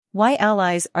Why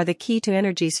allies are the key to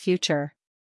energy's future.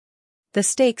 The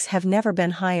stakes have never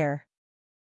been higher.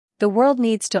 The world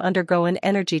needs to undergo an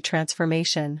energy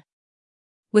transformation.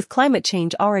 With climate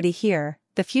change already here,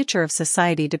 the future of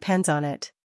society depends on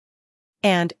it.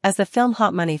 And, as the film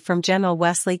Hot Money from General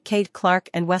Wesley K. Clark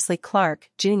and Wesley Clark,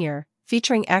 Jr.,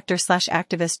 featuring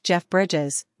actor/activist Jeff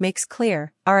Bridges, makes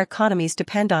clear, our economies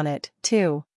depend on it,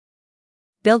 too.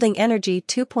 Building Energy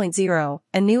 2.0,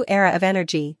 a new era of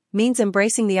energy, means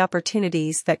embracing the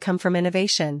opportunities that come from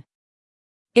innovation.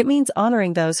 It means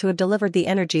honoring those who have delivered the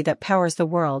energy that powers the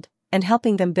world, and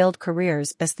helping them build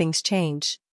careers as things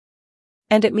change.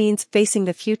 And it means facing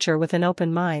the future with an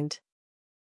open mind.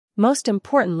 Most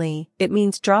importantly, it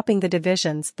means dropping the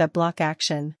divisions that block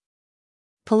action.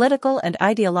 Political and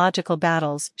ideological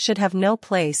battles should have no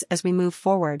place as we move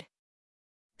forward.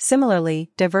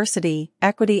 Similarly, diversity,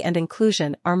 equity and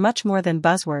inclusion are much more than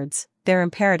buzzwords, they're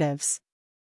imperatives.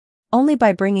 Only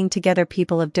by bringing together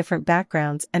people of different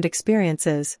backgrounds and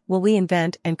experiences will we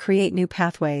invent and create new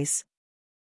pathways.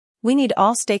 We need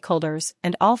all stakeholders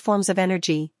and all forms of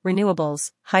energy,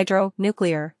 renewables, hydro,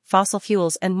 nuclear, fossil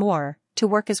fuels and more, to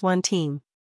work as one team.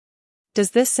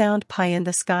 Does this sound pie in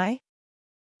the sky?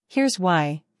 Here's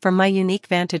why. From my unique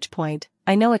vantage point,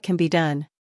 I know it can be done.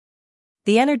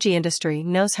 The energy industry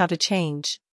knows how to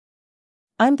change.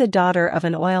 I'm the daughter of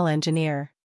an oil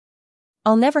engineer.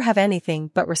 I'll never have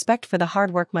anything but respect for the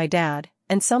hard work my dad,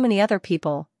 and so many other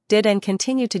people, did and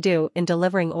continue to do in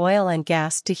delivering oil and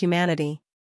gas to humanity.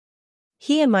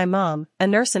 He and my mom, a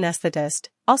nurse anesthetist,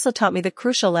 also taught me the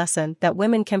crucial lesson that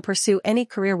women can pursue any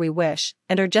career we wish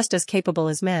and are just as capable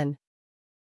as men.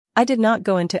 I did not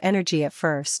go into energy at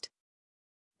first.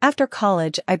 After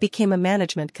college, I became a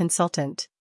management consultant.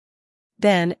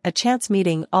 Then, a chance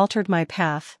meeting altered my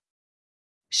path.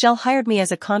 Shell hired me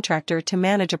as a contractor to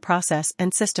manage a process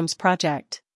and systems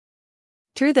project.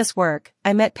 Through this work,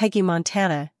 I met Peggy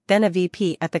Montana, then a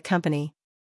VP at the company.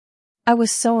 I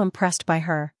was so impressed by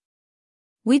her.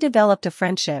 We developed a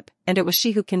friendship, and it was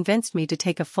she who convinced me to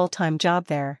take a full-time job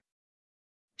there.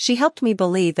 She helped me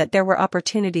believe that there were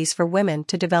opportunities for women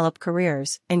to develop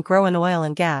careers and grow in oil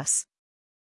and gas.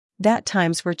 That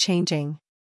times were changing.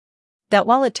 That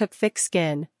while it took thick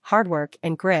skin, hard work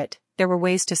and grit, there were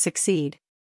ways to succeed.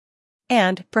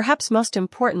 And, perhaps most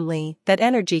importantly, that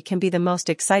energy can be the most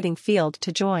exciting field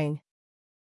to join.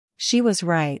 She was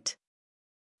right.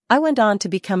 I went on to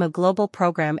become a global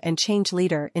program and change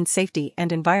leader in safety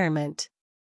and environment.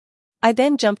 I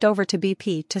then jumped over to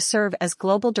BP to serve as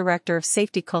Global Director of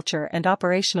Safety Culture and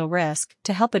Operational Risk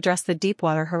to help address the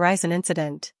Deepwater Horizon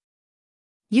incident.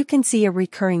 You can see a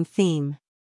recurring theme.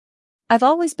 I've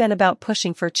always been about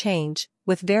pushing for change,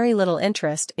 with very little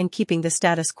interest in keeping the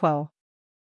status quo.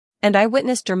 And I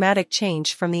witnessed dramatic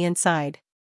change from the inside.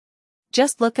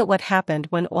 Just look at what happened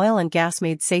when oil and gas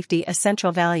made safety a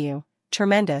central value.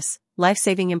 Tremendous,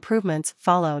 life-saving improvements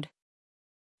followed.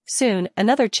 Soon,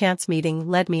 another chance meeting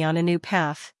led me on a new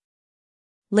path.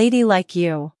 Lady like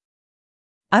you.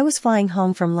 I was flying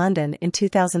home from London in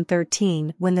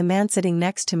 2013 when the man sitting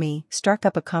next to me struck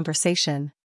up a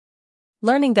conversation.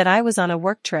 Learning that I was on a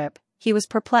work trip, he was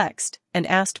perplexed and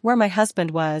asked where my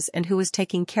husband was and who was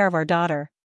taking care of our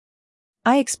daughter.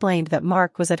 I explained that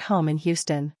Mark was at home in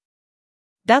Houston.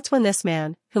 That's when this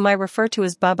man, whom I refer to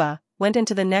as Bubba, went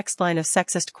into the next line of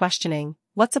sexist questioning.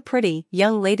 What's a pretty,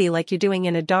 young lady like you doing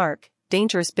in a dark,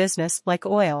 dangerous business like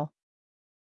oil?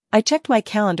 I checked my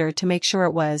calendar to make sure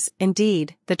it was,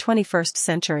 indeed, the 21st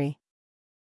century.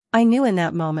 I knew in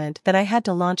that moment that I had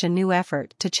to launch a new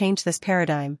effort to change this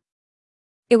paradigm.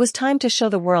 It was time to show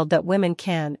the world that women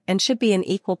can and should be an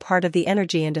equal part of the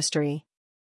energy industry.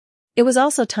 It was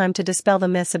also time to dispel the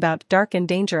myths about dark and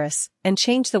dangerous, and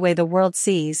change the way the world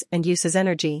sees and uses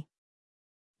energy.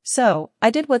 So, I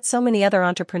did what so many other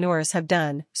entrepreneurs have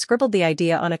done, scribbled the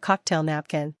idea on a cocktail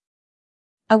napkin.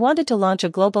 I wanted to launch a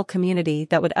global community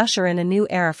that would usher in a new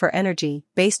era for energy,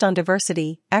 based on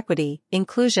diversity, equity,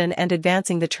 inclusion and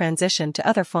advancing the transition to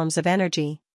other forms of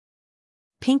energy.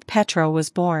 Pink Petro was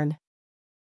born.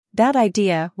 That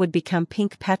idea would become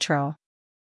Pink Petro.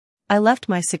 I left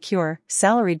my secure,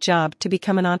 salaried job to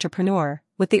become an entrepreneur,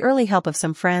 with the early help of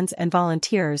some friends and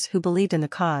volunteers who believed in the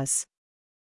cause.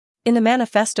 In the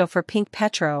manifesto for Pink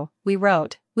Petro, we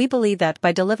wrote, "We believe that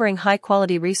by delivering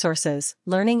high-quality resources,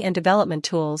 learning and development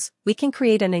tools, we can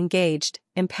create an engaged,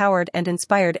 empowered and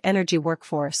inspired energy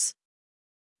workforce.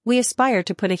 We aspire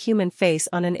to put a human face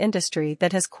on an industry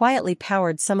that has quietly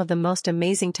powered some of the most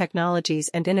amazing technologies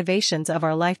and innovations of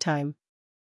our lifetime.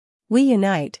 We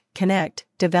unite, connect,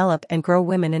 develop and grow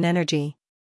women in energy."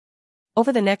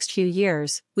 Over the next few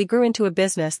years, we grew into a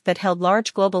business that held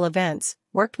large global events,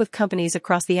 worked with companies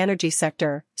across the energy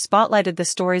sector, spotlighted the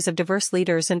stories of diverse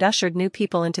leaders and ushered new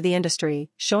people into the industry,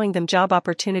 showing them job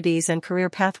opportunities and career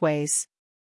pathways.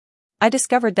 I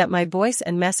discovered that my voice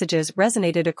and messages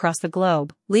resonated across the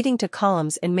globe, leading to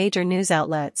columns in major news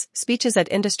outlets, speeches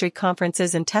at industry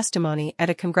conferences and testimony at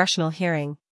a congressional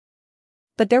hearing.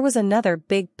 But there was another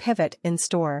big pivot in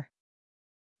store.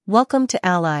 Welcome to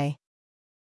Ally.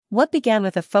 What began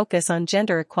with a focus on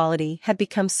gender equality had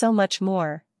become so much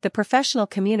more, the professional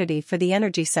community for the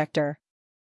energy sector.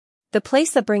 The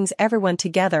place that brings everyone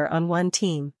together on one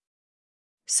team.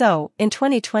 So, in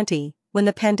 2020, when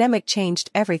the pandemic changed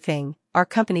everything, our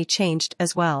company changed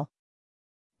as well.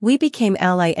 We became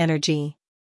Ally Energy.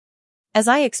 As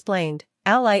I explained,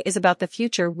 Ally is about the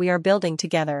future we are building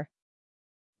together.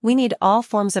 We need all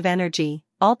forms of energy,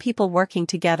 all people working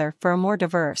together for a more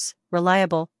diverse,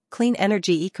 reliable, clean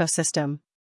energy ecosystem.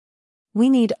 We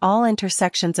need all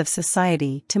intersections of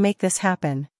society to make this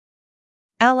happen.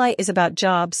 Ally is about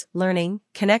jobs, learning,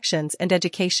 connections, and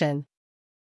education.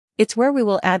 It's where we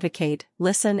will advocate,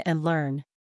 listen, and learn.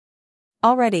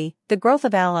 Already, the growth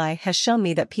of Ally has shown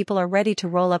me that people are ready to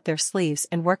roll up their sleeves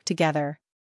and work together.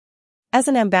 As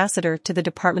an ambassador to the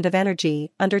Department of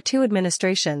Energy under 2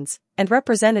 administrations, and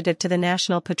representative to the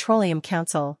National Petroleum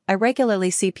Council, I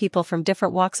regularly see people from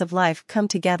different walks of life come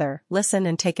together, listen,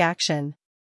 and take action.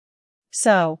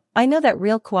 So, I know that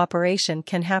real cooperation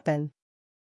can happen.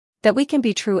 That we can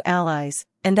be true allies,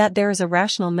 and that there is a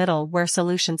rational middle where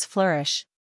solutions flourish.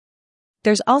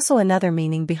 There's also another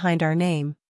meaning behind our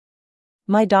name.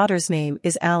 My daughter's name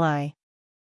is Ally.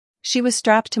 She was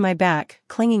strapped to my back,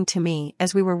 clinging to me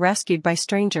as we were rescued by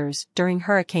strangers during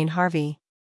Hurricane Harvey.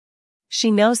 She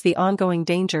knows the ongoing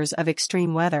dangers of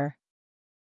extreme weather.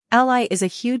 Ally is a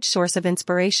huge source of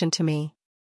inspiration to me.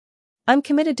 I'm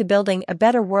committed to building a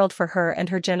better world for her and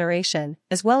her generation,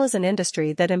 as well as an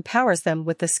industry that empowers them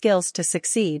with the skills to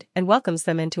succeed and welcomes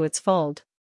them into its fold.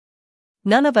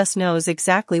 None of us knows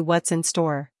exactly what's in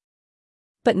store.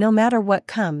 But no matter what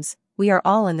comes, we are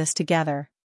all in this together.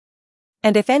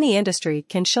 And if any industry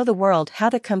can show the world how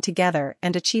to come together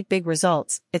and achieve big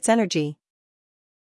results, it's energy.